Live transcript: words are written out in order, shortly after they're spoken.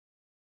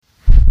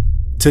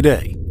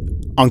Today,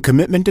 on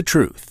Commitment to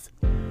Truth.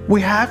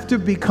 We have to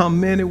become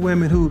men and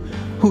women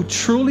who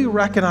truly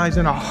recognize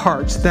in our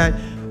hearts that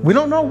we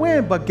don't know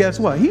when, but guess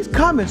what? He's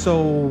coming,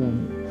 so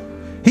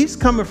he's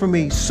coming for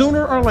me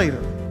sooner or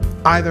later.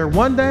 Either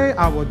one day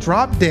I will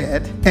drop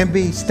dead and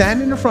be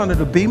standing in front of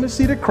the bema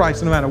seat of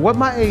Christ, no matter what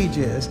my age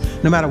is,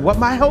 no matter what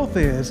my health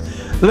is.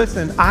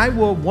 Listen, I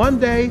will one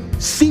day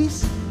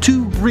cease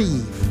to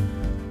breathe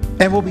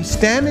and will be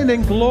standing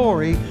in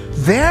glory.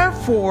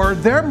 Therefore,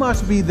 there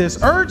must be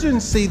this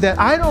urgency that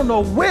I don't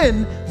know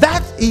when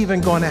that's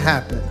even going to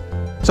happen.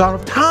 So I don't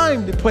have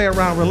time to play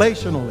around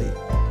relationally.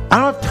 I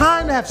don't have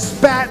time to have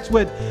spats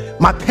with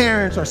my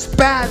parents or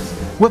spats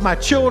with my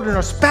children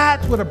or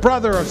spats with a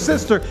brother or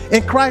sister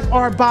in Christ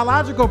or a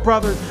biological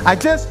brother. I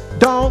just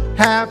don't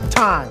have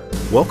time.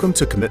 Welcome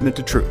to Commitment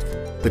to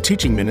Truth, the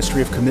teaching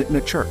ministry of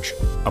Commitment Church,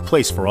 a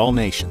place for all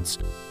nations.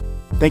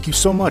 Thank you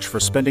so much for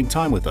spending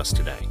time with us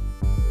today.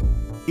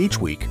 Each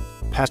week,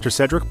 Pastor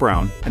Cedric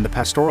Brown and the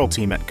pastoral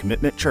team at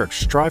Commitment Church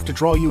strive to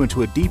draw you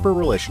into a deeper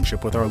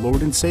relationship with our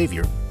Lord and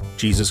Savior,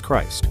 Jesus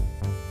Christ.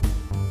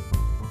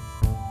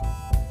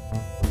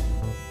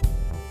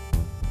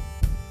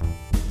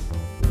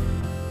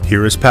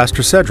 Here is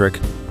Pastor Cedric,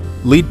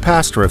 lead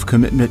pastor of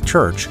Commitment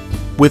Church,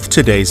 with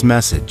today's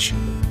message.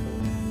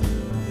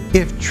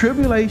 If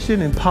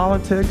tribulation in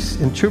politics,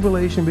 and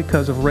tribulation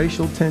because of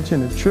racial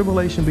tension, and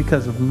tribulation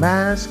because of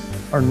mask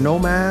or no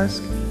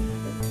mask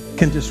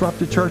can disrupt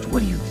the church,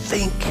 what do you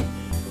think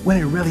when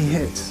it really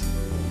hits?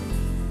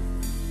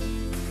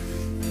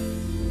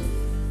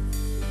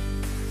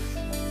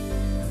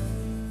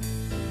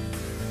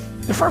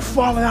 If we're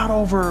falling out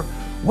over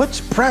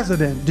which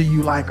president do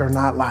you like or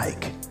not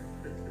like,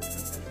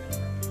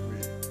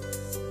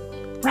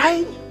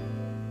 right?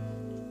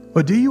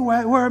 Or do you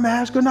wear a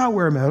mask or not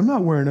wear a mask? I'm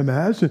not wearing a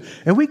mask.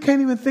 And we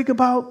can't even think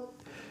about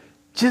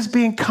just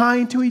being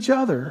kind to each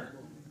other.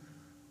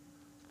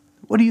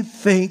 What do you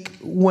think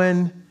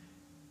when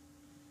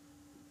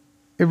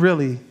it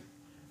really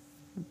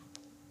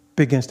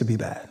begins to be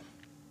bad?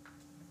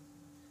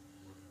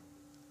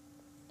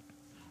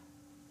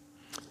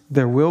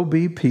 There will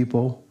be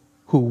people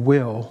who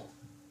will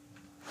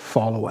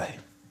fall away.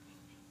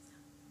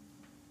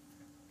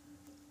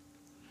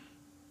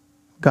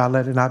 God,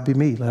 let it not be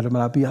me. Let it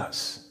not be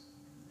us.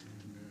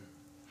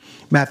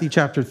 Matthew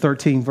chapter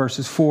 13,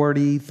 verses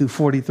 40 through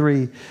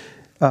 43.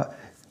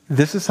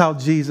 This is how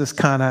Jesus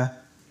kind of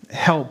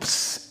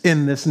helps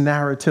in this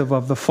narrative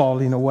of the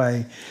falling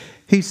away.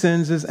 He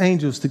sends his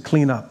angels to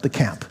clean up the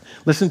camp.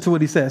 Listen to what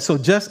he says. So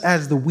just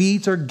as the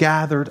weeds are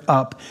gathered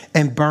up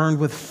and burned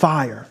with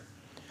fire,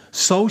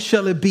 so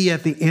shall it be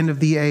at the end of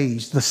the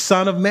age. The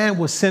Son of Man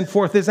will send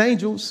forth his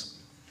angels,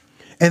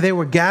 and they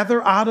will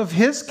gather out of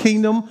his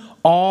kingdom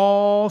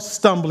all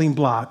stumbling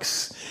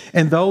blocks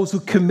and those who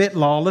commit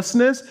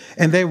lawlessness,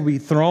 and they will be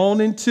thrown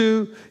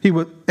into,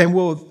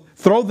 will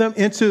throw them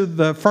into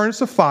the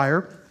furnace of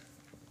fire.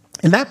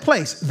 In that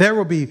place, there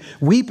will be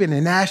weeping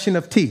and gnashing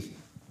of teeth.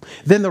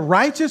 Then the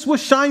righteous will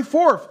shine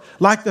forth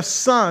like the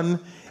sun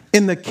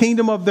in the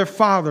kingdom of their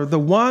Father. The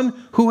one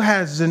who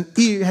has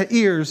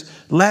ears,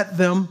 let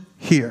them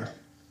hear.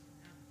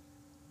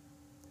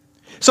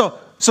 So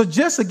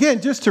just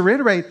to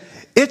reiterate,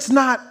 it's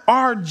not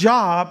our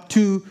job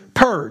to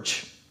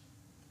purge.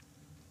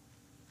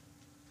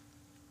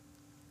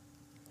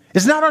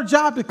 It's not our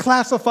job to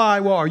classify,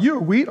 well, are you a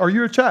wheat or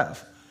you're a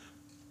chaff?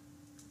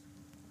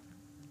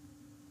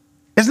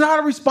 It's not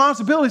a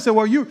responsibility to say,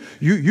 well,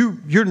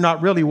 you're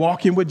not really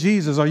walking with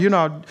Jesus or you're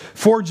not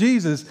for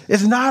Jesus.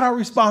 It's not our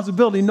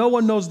responsibility. No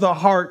one knows the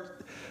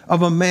heart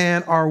of a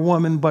man or a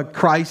woman but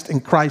Christ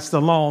and Christ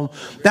alone.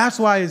 That's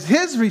why it's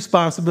his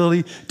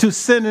responsibility to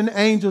send an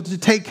angel to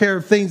take care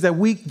of things that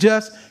we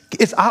just,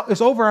 it's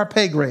over our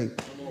pay grade.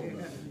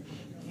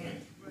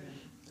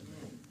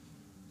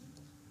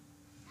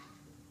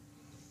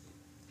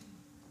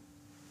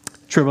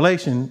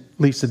 Tribulation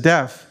leads to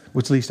death,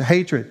 which leads to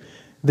hatred.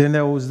 Then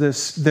there was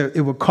it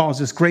would cause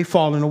this great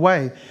falling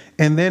away.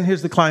 And then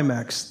here's the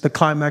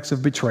climax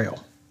of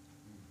betrayal.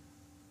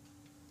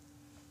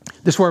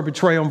 This word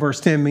betrayal in verse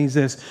 10 means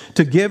this: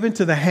 to give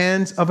into the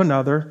hands of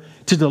another,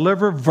 to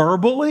deliver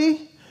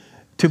verbally,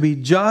 to be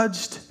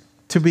judged,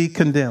 to be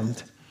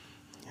condemned.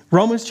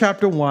 Romans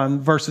chapter 1,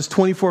 verses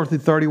 24 through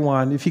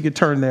 31, if you could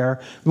turn there.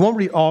 We won't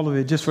read all of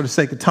it just for the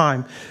sake of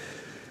time.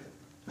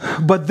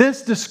 But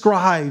this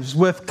describes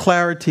with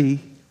clarity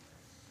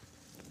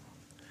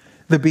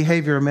the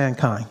behavior of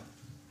mankind.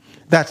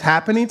 That's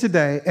happening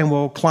today and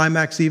will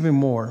climax even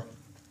more.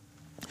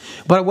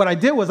 But what I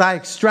did was I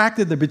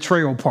extracted the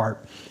betrayal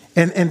part.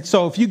 And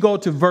so if you go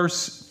to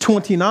verse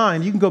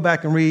 29, you can go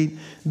back and read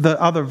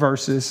the other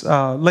verses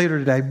later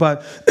today.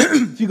 But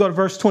if you go to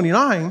verse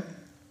 29,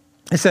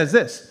 it says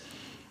this: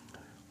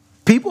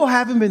 people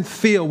having been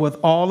filled with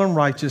all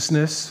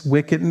unrighteousness,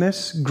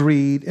 wickedness,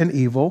 greed, and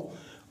evil,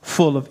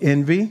 full of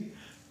envy,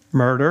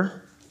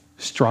 murder,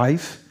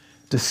 strife,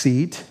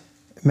 deceit,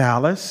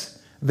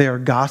 malice, they are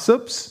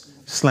gossips,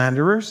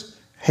 slanderers,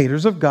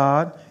 haters of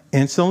God,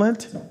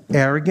 insolent,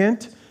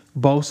 arrogant,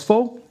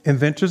 boastful,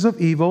 inventors of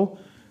evil,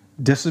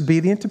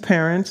 disobedient to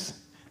parents,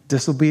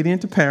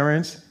 disobedient to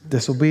parents,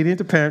 disobedient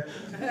to parents.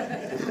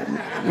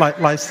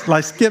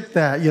 like skip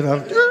that, you know,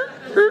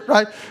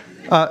 right?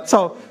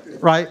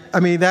 Right. I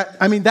mean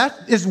that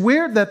is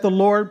weird that the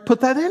Lord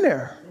put that in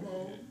there.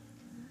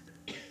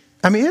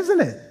 I mean, isn't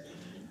it?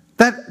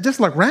 That just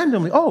like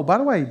randomly. Oh, by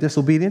the way,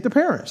 disobedient to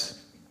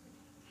parents,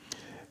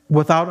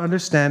 without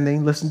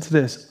understanding. Listen to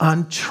this: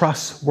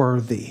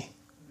 untrustworthy,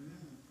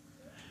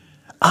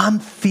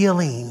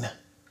 unfeeling.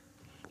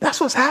 That's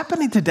what's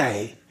happening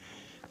today.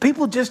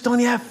 People just don't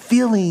have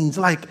feelings.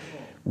 Like,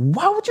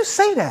 why would you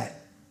say that?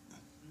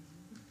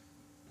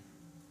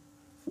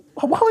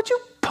 Why would you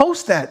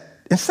post that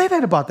and say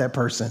that about that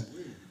person?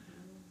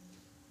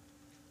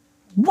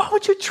 Why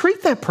would you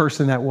treat that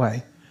person that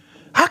way?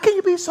 How can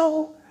you be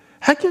so,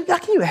 how can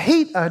you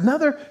hate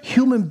another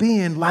human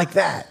being like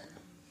that?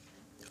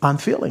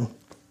 Unfeeling.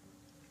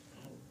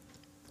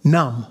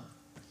 Numb.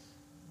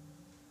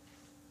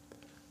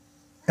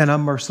 And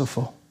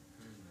unmerciful.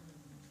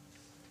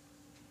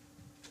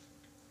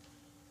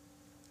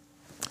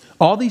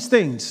 All these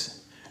things.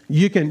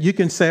 You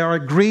can say, all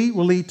right, greed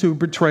will lead to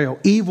betrayal.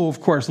 Evil,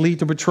 of course, lead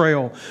to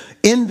betrayal.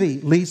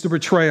 Envy leads to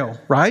betrayal,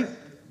 right?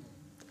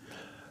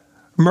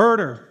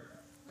 Murder,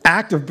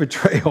 act of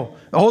betrayal,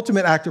 the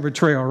ultimate act of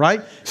betrayal,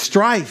 right?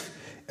 Strife,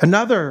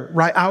 another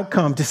right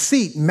outcome.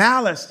 Deceit,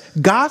 malice,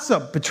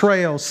 gossip,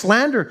 betrayal,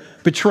 slander,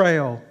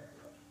 betrayal.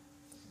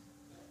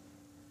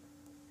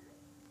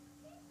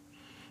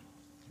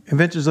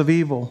 Inventors of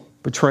evil,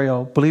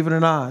 betrayal. Believe it or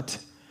not,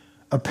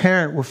 a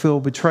parent will feel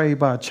betrayed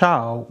by a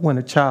child when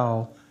a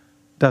child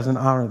doesn't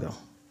honor them.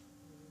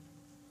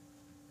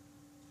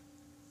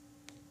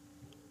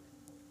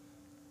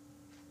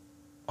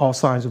 All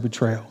signs of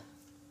betrayal.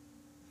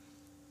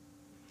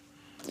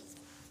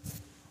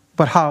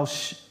 But how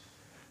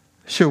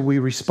should we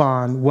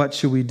respond? What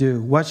should we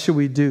do? What should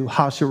we do?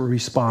 How should we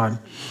respond?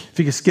 If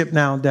you can skip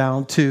now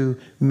down to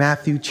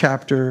Matthew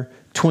chapter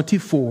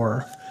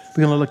 24, we're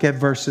going to look at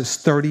verses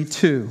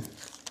 32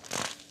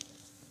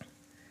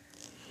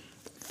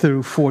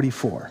 through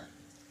 44.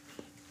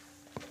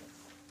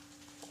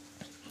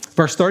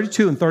 Verse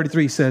 32 and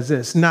 33 says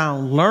this: Now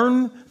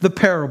learn the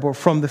parable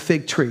from the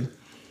fig tree.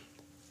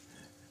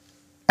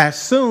 As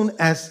soon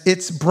as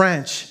its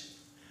branch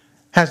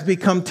has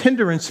become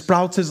tender and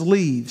sprouts its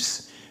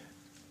leaves,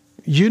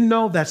 you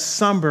know that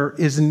summer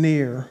is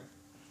near.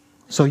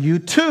 So you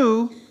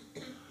too,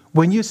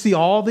 when you see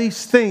all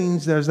these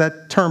things, there's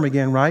that term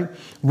again, right?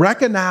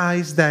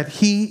 Recognize that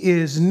he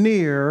is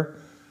near,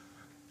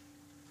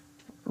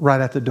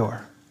 right at the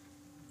door.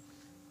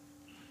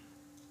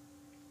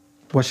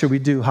 What should we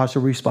do? How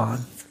should we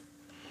respond?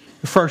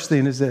 The first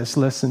thing is this.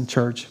 Listen,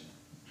 church.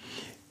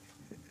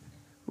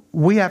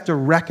 We have to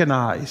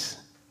recognize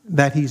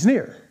that he's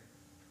near.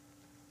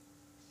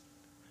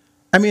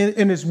 I mean,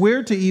 and it's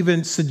weird to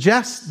even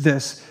suggest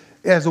this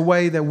as a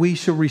way that we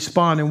should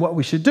respond and what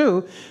we should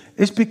do.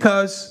 It's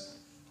because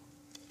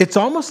it's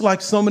almost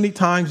like so many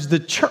times the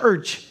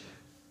church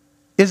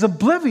is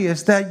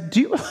oblivious that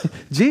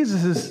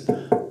Jesus is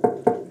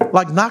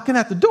like knocking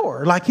at the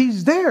door, like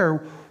he's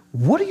there.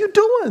 What are you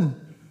doing?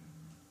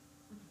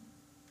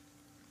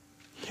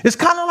 It's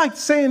kind of like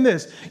saying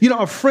this. You know,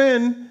 a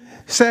friend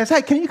says,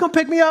 hey, can you come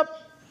pick me up?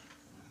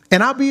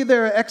 And I'll be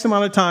there X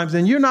amount of times.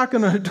 And you're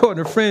knocking on the door, and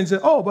a friend says,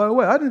 oh, by the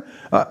way, I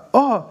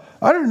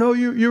didn't know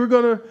you were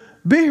going to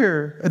be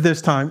here at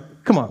this time.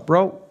 Come on,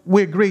 bro.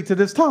 We agreed to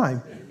this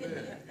time.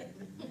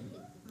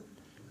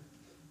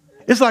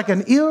 It's like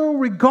an ill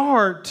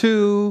regard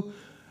to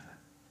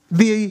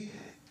the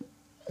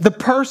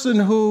person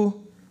who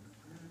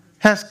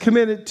has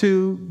committed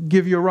to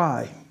give you a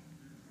ride.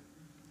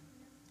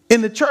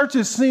 In the church,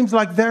 it seems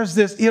like there's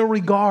this ill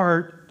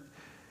regard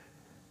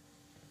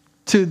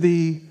to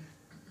the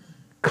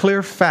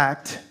clear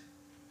fact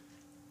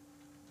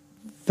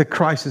that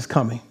Christ is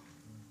coming.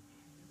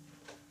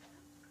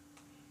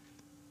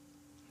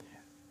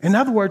 In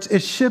other words,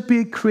 it should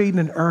be creating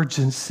an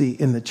urgency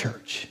in the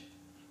church.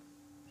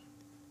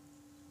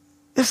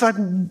 It's like,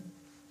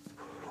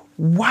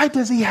 why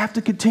does he have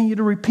to continue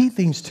to repeat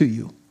things to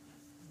you?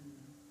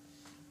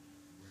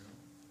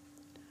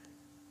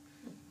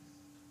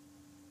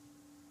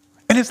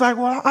 And it's like,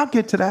 well, I'll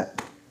get to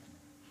that.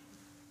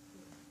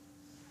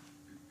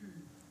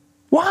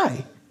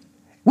 Why?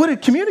 What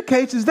it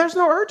communicates is there's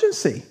no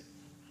urgency.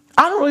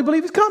 I don't really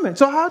believe he's coming.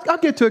 So I'll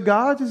get to it,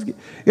 God.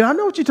 I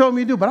know what you told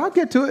me to do, but I'll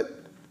get to it.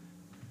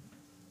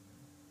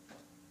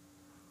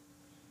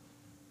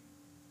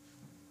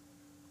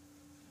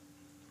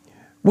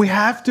 We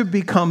have to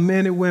become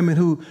men and women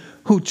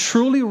who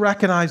truly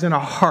recognize in our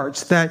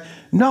hearts that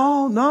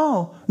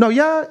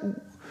yeah,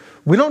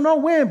 we don't know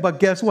when, but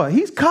guess what?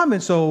 He's coming,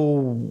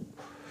 so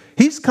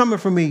he's coming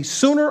for me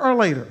sooner or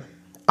later.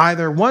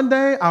 Either one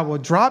day I will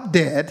drop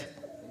dead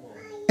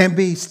and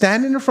be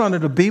standing in front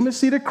of the bema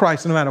seat of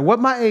Christ, no matter what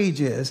my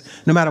age is,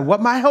 no matter what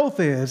my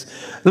health is.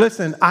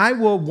 Listen, I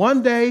will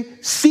one day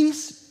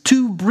cease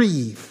to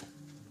breathe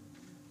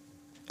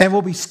and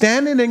will be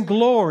standing in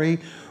glory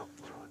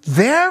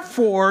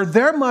Therefore,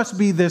 there must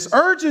be this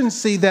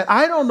urgency that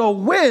I don't know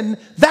when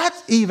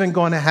that's even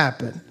going to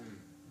happen.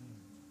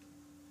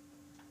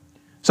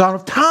 So I don't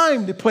have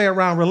time to play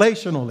around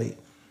relationally.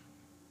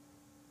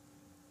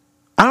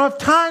 I don't have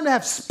time to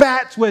have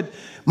spats with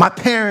my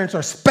parents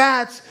or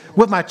spats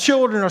with my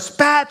children or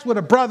spats with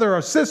a brother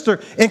or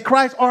sister in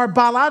Christ or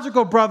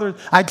biological brothers.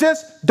 I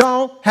just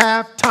don't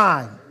have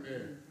time.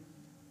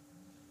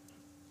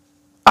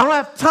 I don't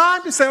have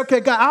time to say, okay,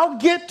 God, I'll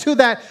get to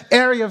that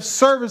area of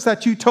service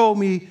that you told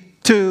me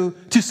to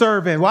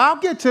serve in. Well, I'll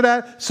get to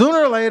that sooner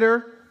or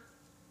later.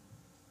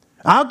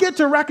 I'll get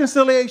to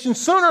reconciliation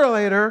sooner or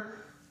later.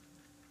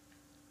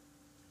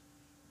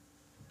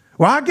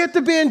 Well, I'll get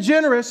to being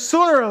generous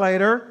sooner or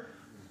later.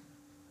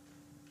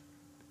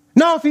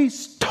 No, if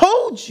he's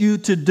told you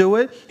to do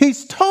it,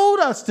 he's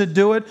told us to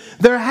do it,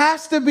 there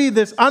has to be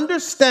this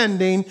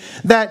understanding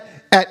that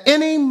at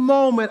any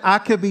moment I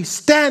could be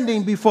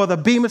standing before the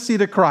bema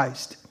seat of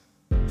Christ.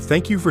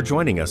 Thank you for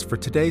joining us for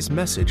today's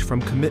message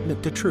from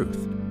Commitment to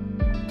Truth.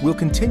 We'll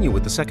continue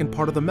with the second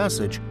part of the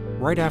message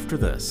right after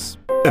this.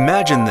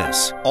 Imagine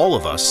this, all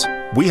of us.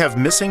 We have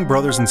missing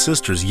brothers and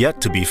sisters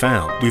yet to be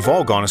found. We've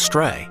all gone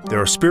astray.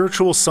 There are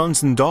spiritual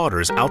sons and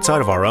daughters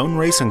outside of our own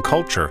race and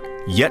culture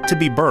yet to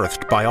be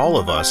birthed by all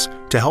of us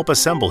to help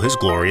assemble His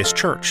glorious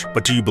church.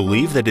 But do you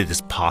believe that it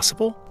is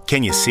possible?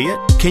 Can you see it?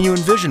 Can you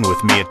envision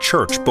with me a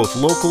church both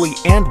locally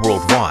and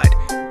worldwide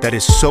that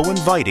is so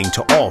inviting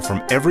to all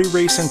from every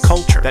race and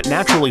culture that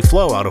naturally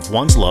flow out of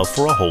one's love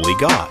for a holy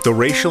God? The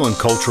Racial and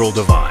Cultural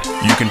Divide.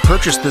 You can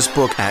purchase this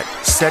book at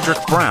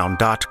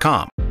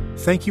cedricbrown.com.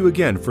 Thank you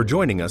again for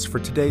joining us for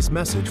today's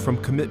message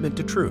from Commitment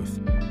to Truth.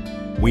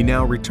 We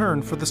now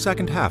return for the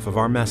second half of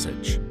our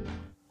message.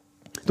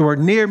 The word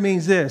near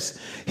means this.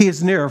 He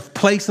is near of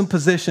place and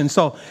position.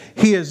 So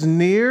he is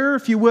near,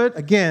 if you would,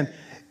 again,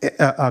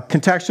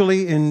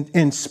 contextually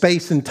in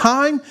space and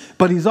time,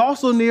 but he's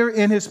also near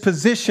in his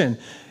position.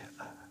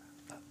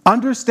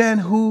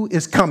 Understand who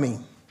is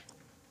coming.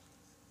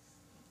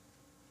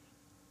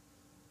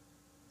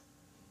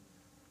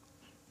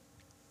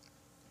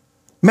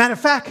 Matter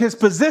of fact, his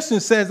position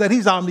says that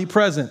he's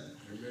omnipresent.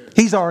 Amen.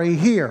 He's already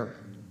here.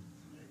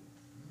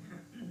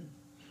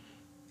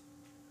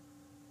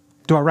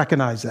 Do I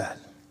recognize that?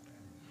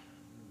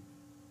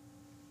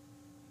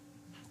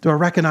 Do I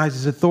recognize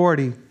his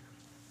authority?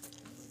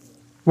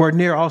 Word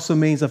near also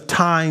means of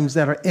times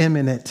that are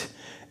imminent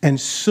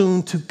and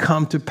soon to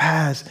come to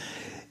pass.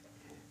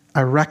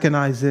 I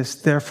recognize this,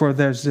 therefore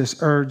there's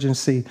this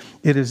urgency.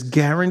 It is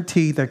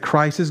guaranteed that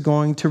Christ is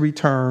going to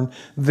return.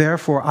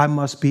 Therefore, I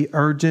must be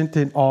urgent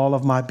in all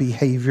of my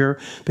behavior,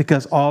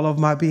 because all of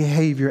my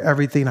behavior,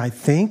 everything I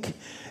think,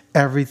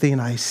 everything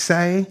I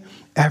say,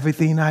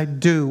 everything I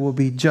do will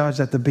be judged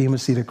at the bema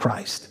seat of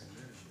Christ.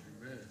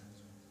 Amen.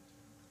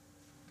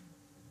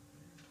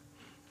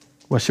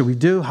 What should we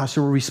do? How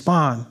should we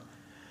respond?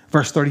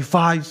 Verse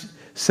 35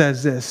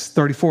 says this,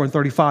 34 and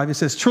 35. It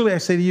says, truly I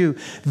say to you,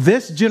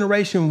 this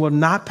generation will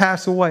not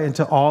pass away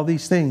until all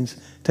these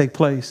things take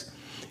place.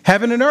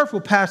 Heaven and earth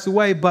will pass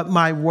away, but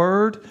my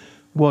word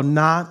will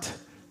not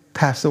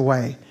pass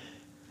away.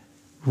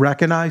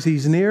 Recognize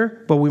he's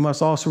near, but we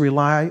must also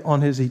rely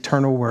on his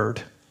eternal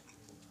word.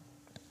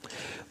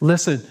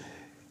 Listen,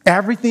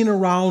 everything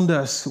around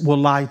us will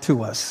lie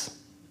to us.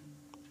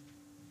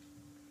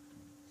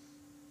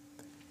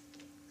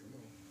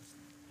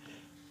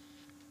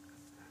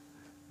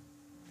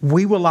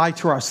 We will lie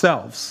to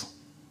ourselves.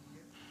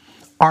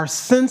 Our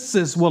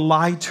senses will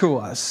lie to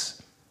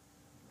us.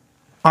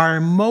 Our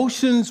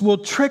emotions will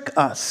trick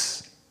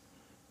us.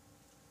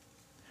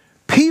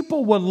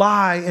 People will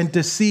lie and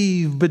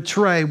deceive,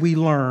 betray, we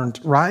learned,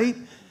 right?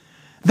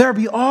 There'll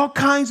be all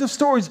kinds of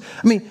stories.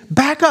 I mean,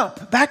 back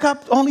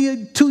up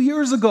only 2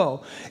 years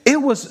ago.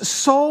 It was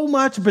so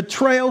much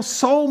betrayal,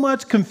 so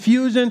much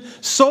confusion,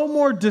 so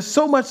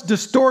much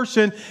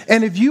distortion.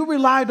 And if you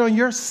relied on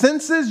your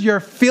senses, your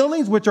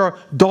feelings, which are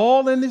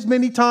dull in this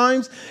many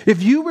times,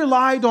 if you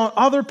relied on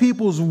other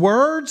people's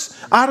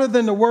words other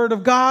than the word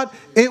of God,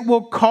 it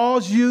will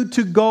cause you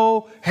to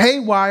go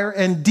haywire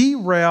and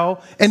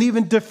derail and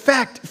even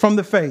defect from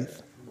the faith.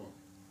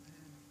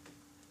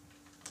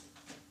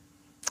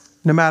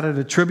 No matter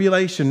the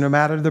tribulation, no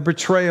matter the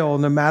betrayal,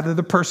 no matter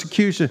the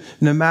persecution,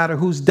 no matter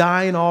who's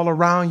dying all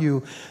around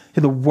you,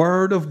 the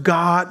word of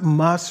God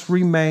must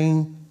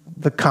remain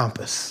the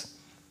compass.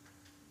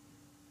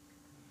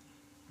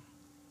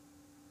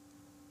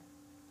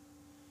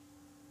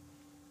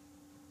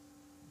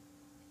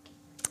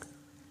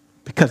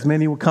 Because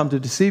many will come to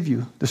deceive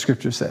you, the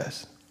scripture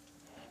says.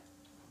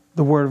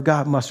 The word of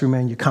God must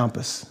remain your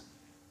compass.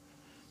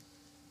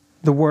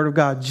 The word of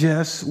God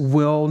just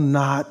will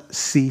not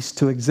cease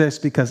to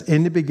exist, because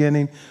in the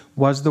beginning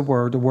was the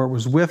word. The word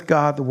was with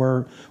God. The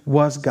word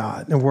was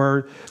God. The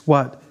word,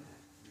 what?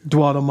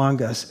 Dwelt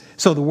among us.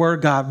 So the word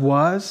of God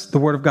was, the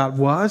word of God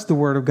was, the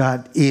word of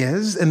God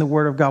is, and the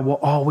word of God will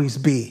always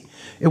be.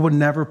 It will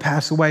never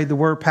pass away. The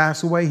word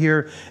pass away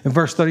here in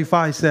verse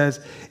 35 says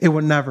it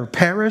will never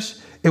perish.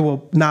 It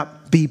will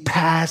not be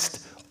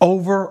passed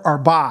over or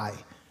by.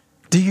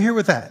 Do you hear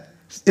with that?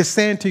 is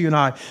saying to you and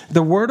I,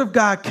 the word of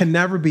God can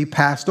never be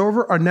passed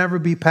over or never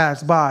be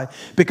passed by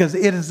because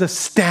it is the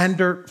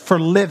standard for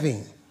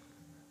living.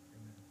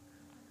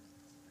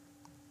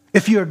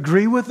 If you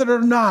agree with it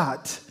or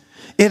not,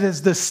 it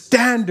is the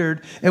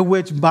standard in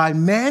which by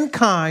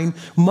mankind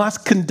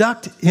must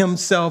conduct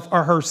himself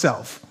or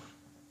herself.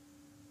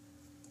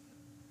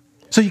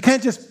 So you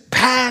can't just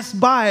pass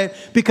by it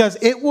because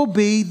it will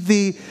be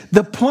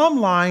the plumb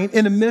line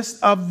in the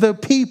midst of the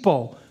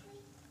people.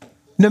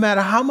 No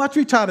matter how much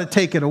we try to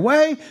take it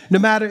away, no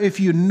matter if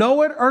you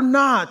know it or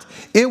not,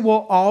 it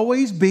will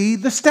always be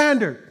the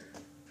standard.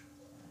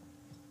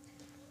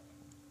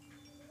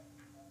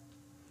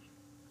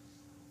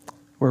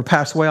 Where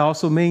passed away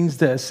also means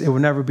this: it will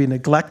never be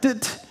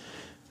neglected,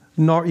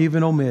 nor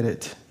even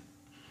omitted.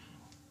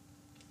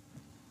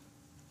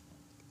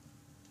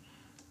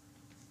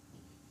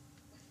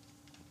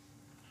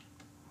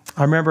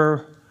 I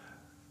remember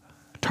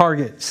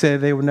Target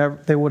said they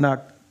will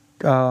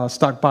not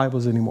stock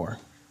Bibles anymore.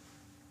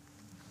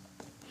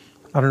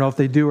 I don't know if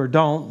they do or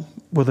don't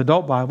with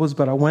adult Bibles,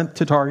 but I went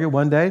to Target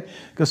one day.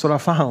 Guess what I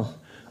found?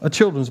 A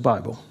children's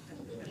Bible.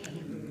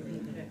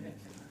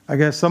 I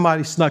guess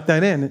somebody snuck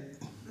that in.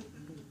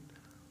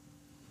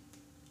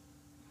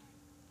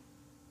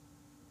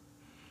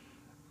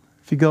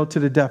 If you go to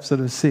the depths of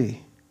the sea,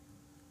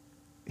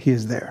 he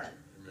is there.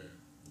 Amen.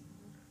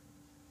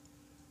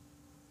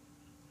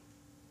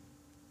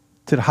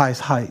 To the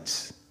highest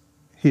heights,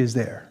 he is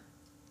there.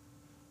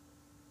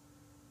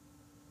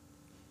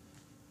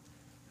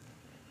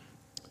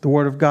 The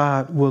Word of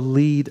God will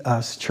lead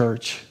us,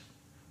 church,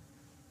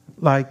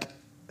 like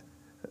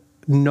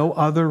no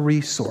other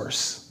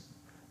resource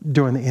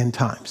during the end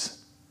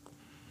times.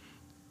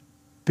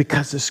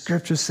 Because the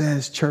Scripture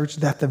says, church,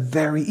 that the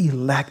very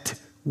elect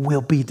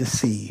will be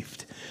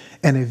deceived.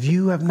 And if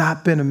you have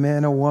not been a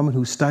man or woman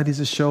who studies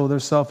to show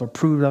themselves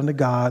approved unto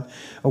God,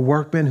 a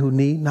workman who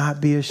need not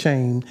be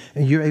ashamed,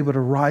 and you're able to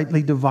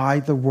rightly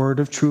divide the word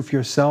of truth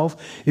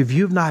yourself, if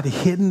you've not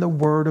hidden the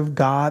word of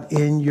God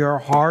in your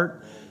heart,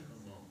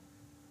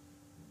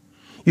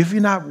 if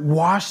you've not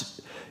washed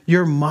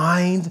your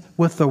mind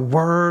with the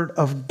word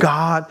of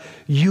God,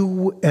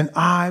 you and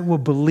I will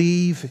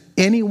believe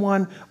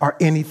anyone or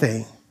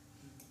anything.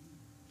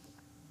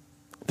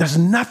 There's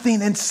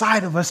nothing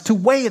inside of us to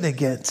weigh it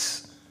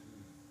against.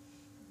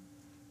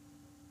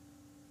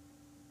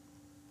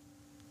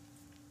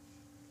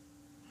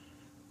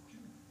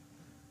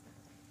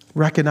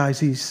 Recognize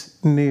he's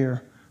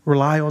near.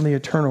 Rely on the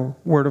eternal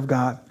word of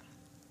God.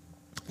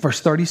 Verse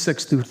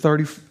 36 through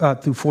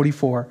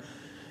 44,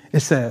 it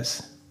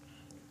says,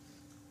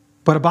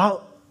 but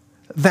about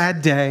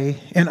that day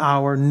and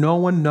hour, no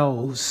one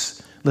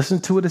knows. Listen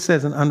to what it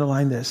says and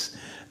underline this.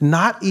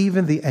 Not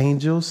even the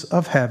angels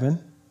of heaven,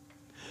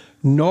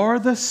 nor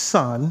the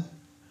Son,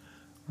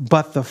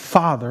 but the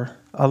Father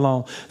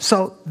alone.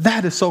 So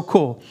that is so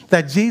cool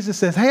that Jesus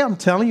says, hey, I'm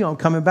telling you I'm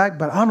coming back,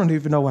 but I don't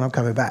even know when I'm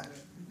coming back.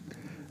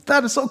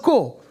 That is so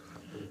cool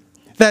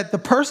that the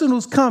person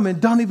who's coming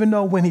don't even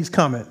know when he's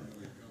coming.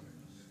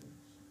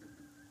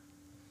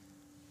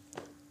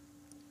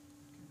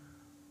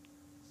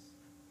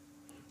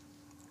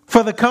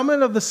 For the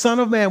coming of the Son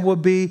of Man will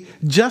be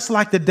just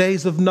like the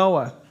days of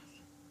Noah.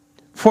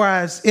 For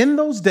as in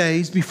those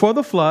days before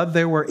the flood,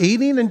 they were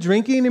eating and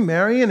drinking and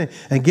marrying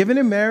and giving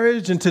in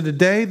marriage until the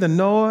day that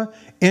Noah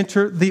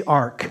entered the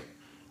ark.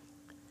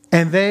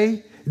 And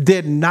they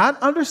did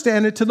not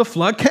understand it till the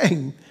flood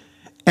came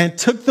and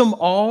took them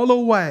all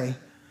away.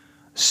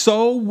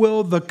 So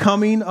will the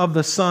coming of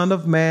the Son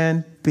of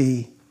Man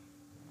be.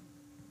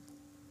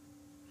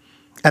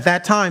 At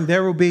that time,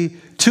 there will be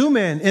two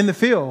men in the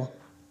field.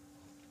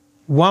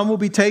 One will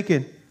be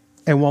taken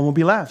and one will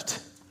be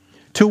left.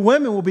 Two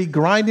women will be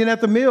grinding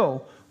at the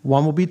mill.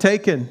 One will be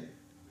taken,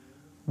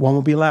 one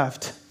will be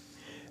left.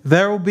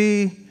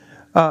 Therefore,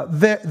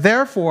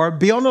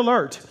 be on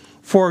alert,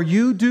 for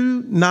you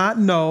do not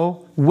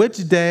know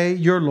which day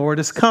your Lord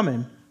is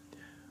coming.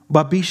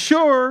 But be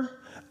sure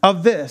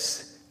of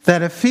this,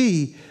 that if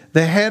he,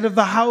 the head of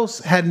the house,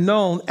 had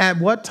known at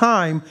what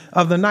time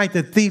of the night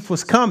the thief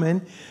was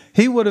coming,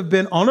 he would have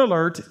been on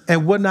alert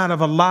and would not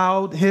have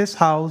allowed his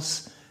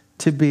house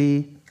to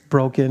be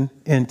broken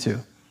into.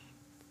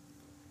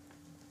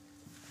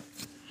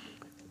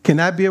 Can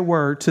that be a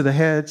word to the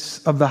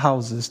heads of the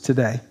houses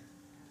today,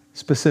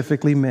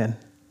 specifically men?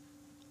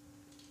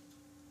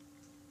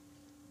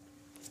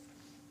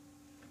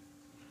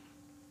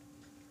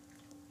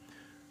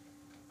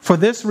 For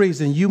this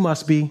reason, you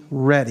must be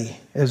ready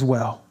as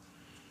well.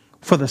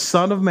 For the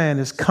Son of Man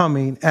is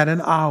coming at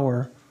an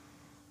hour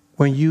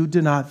when you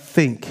do not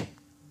think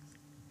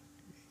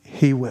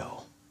he will.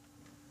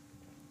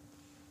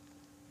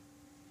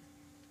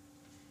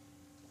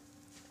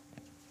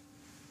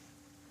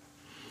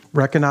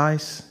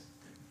 Recognize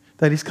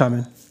that he's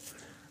coming.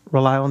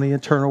 Rely on the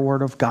eternal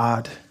word of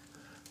God.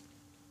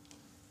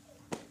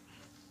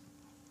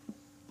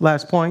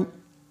 Last point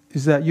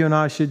is that you and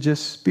I should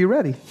just be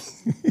ready.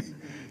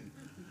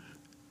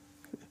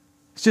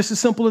 It's just as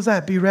simple as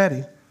that. Be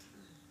ready.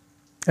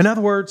 In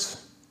other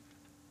words,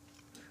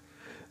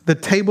 the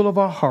table of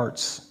our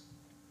hearts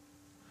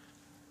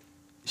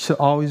should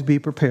always be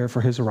prepared for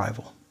his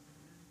arrival.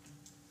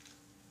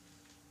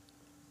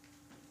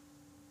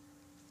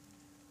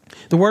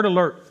 The word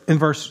alert in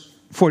verse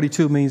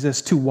 42 means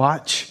this: to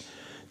watch,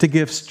 to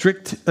give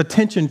strict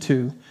attention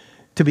to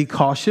be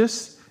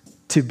cautious,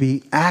 to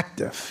be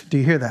active. Do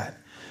you hear that?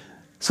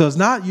 So it's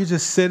not you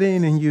just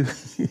sitting and you...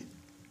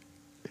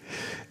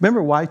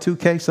 Remember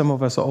Y2K? Some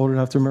of us are old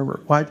enough to remember.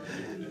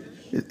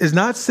 It's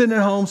not sitting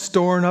at home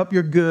storing up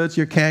your goods,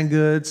 your canned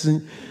goods.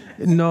 And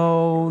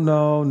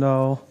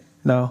no.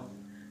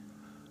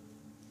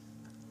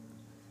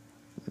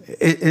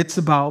 It's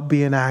about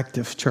being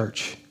active,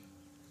 church.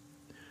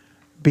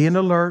 Being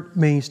alert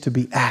means to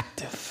be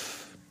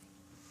active.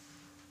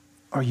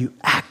 Are you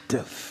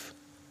active?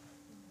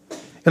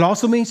 It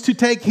also means to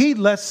take heed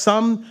lest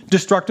some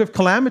destructive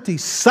calamity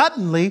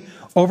suddenly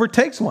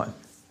overtakes one.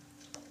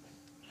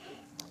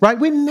 Right?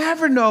 We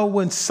never know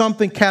when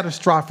something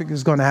catastrophic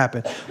is going to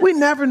happen. We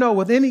never know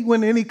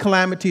when any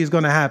calamity is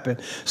going to happen.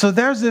 So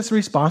there's this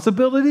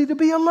responsibility to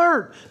be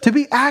alert, to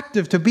be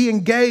active, to be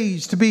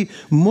engaged, to be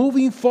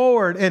moving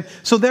forward. And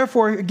so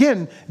therefore,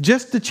 again,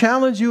 just to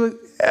challenge you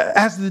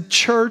as the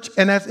church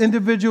and as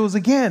individuals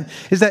again,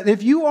 is that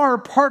if you are a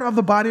part of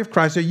the body of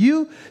Christ, or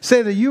you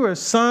say that you are a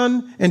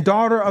son and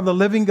daughter of the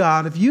living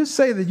God, if you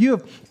say that you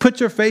have put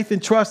your faith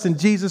and trust in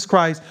Jesus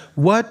Christ,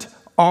 what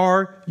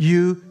are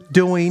you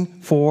doing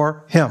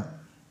for him?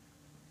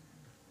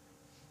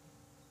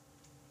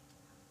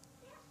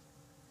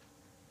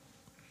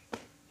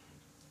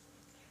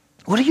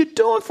 What are you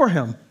doing for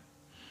him?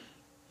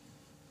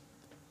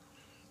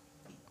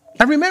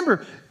 And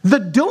remember, the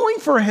doing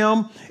for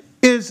him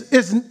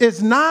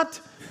is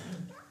not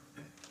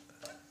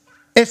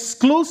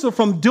exclusive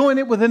from doing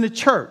it within the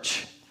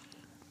church.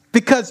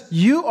 Because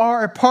you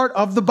are a part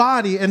of the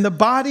body, and the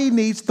body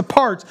needs the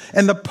parts,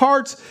 and the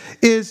parts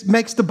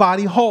makes the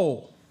body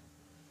whole.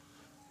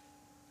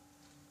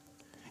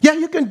 Yeah,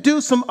 you can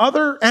do some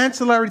other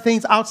ancillary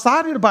things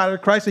outside of the body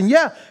of Christ. And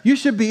yeah, you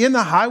should be in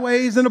the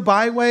highways and the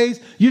byways.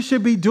 You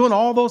should be doing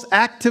all those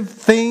active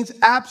things.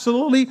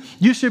 Absolutely.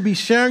 You should be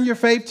sharing your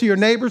faith to your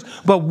neighbors.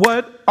 But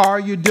what are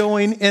you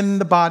doing in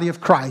the body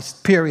of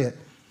Christ? Period.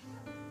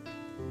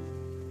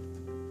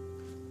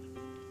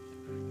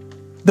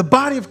 In the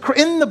body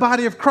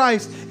of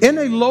Christ, in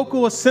a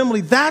local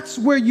assembly, that's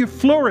where you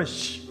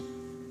flourish.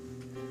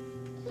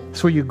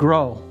 That's where you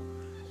grow.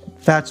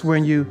 That's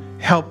when you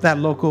help that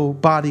local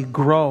body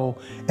grow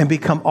and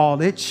become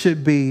all it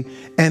should be.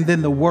 And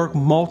then the work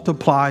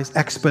multiplies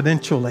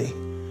exponentially.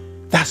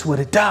 That's what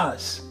it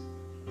does.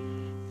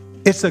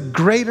 It's a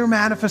greater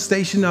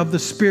manifestation of the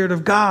Spirit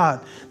of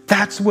God.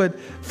 That's what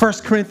 1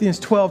 Corinthians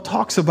 12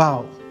 talks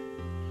about.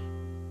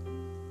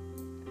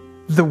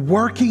 The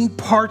working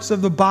parts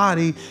of the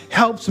body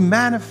helps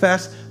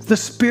manifest the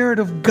Spirit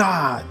of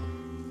God.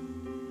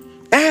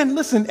 And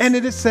listen, and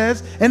it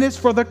says, and it's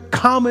for the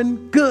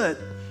common good.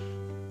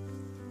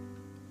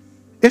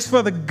 It's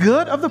for the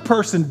good of the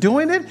person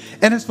doing it,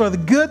 and it's for the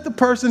good of the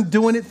person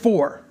doing it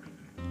for.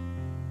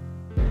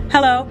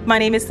 Hello, my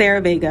name is Sarah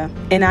Vega,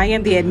 and I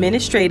am the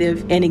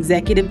Administrative and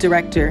Executive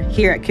Director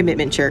here at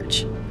Commitment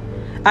Church.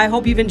 I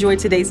hope you've enjoyed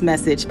today's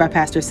message by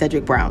Pastor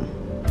Cedric Brown.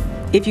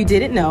 If you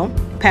didn't know,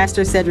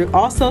 Pastor Cedric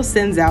also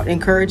sends out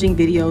encouraging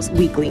videos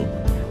weekly.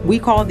 We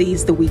call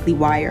these the Weekly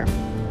Wire.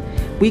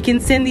 We can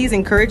send these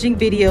encouraging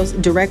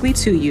videos directly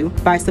to you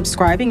by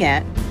subscribing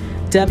at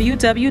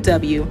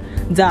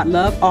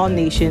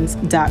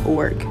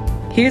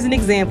www.loveallnations.org. Here's an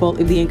example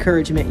of the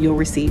encouragement you'll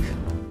receive.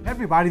 Hey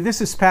everybody, this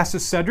is Pastor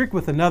Cedric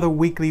with another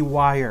Weekly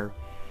Wire.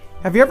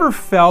 Have you ever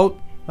felt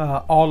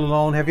all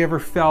alone? Have you ever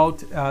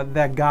felt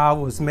that God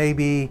was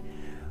maybe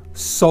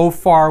so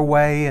far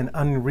away and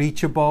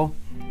unreachable,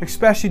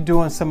 especially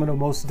during some of the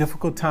most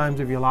difficult times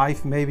of your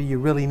life? Maybe you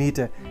really need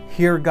to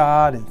hear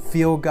God and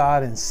feel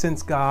God and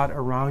sense God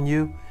around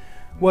you.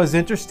 Well, it's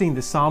interesting,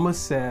 the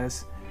psalmist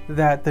says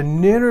that the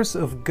nearness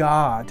of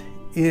God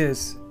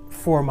is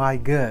for my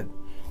good.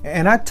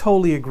 And I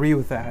totally agree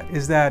with that,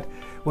 is that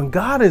when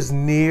God is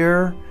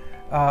near,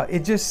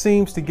 it just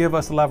seems to give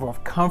us a level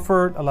of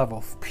comfort, a level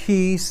of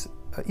peace,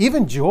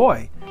 even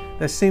joy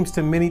that seems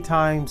to many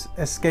times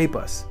escape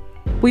us.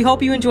 We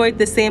hope you enjoyed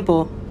this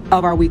sample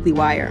of our Weekly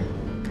Wire.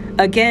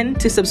 Again,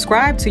 to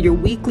subscribe to your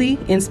weekly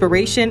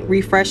inspiration,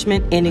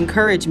 refreshment, and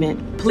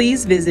encouragement,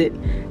 please visit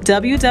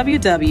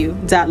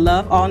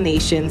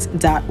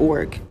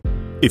www.loveallnations.org.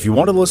 If you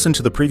want to listen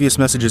to the previous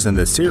messages in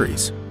this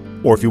series,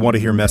 or if you want to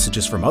hear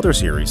messages from other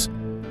series,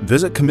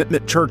 visit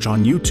Commitment Church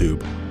on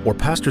YouTube or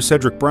Pastor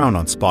Cedric Brown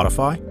on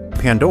Spotify,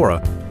 Pandora,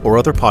 or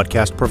other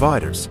podcast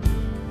providers.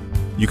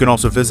 You can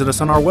also visit us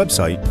on our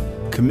website,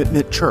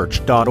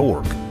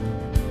 commitmentchurch.org.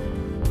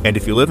 And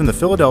if you live in the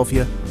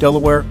Philadelphia,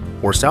 Delaware,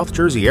 or South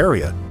Jersey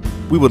area,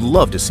 we would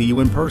love to see you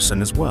in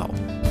person as well.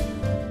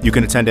 You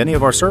can attend any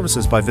of our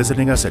services by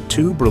visiting us at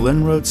 2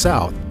 Berlin Road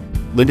South,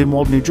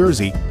 Lindenwold, New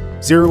Jersey,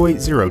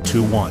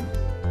 08021.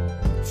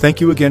 Thank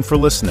you again for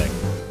listening,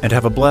 and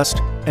have a blessed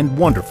and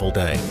wonderful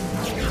day.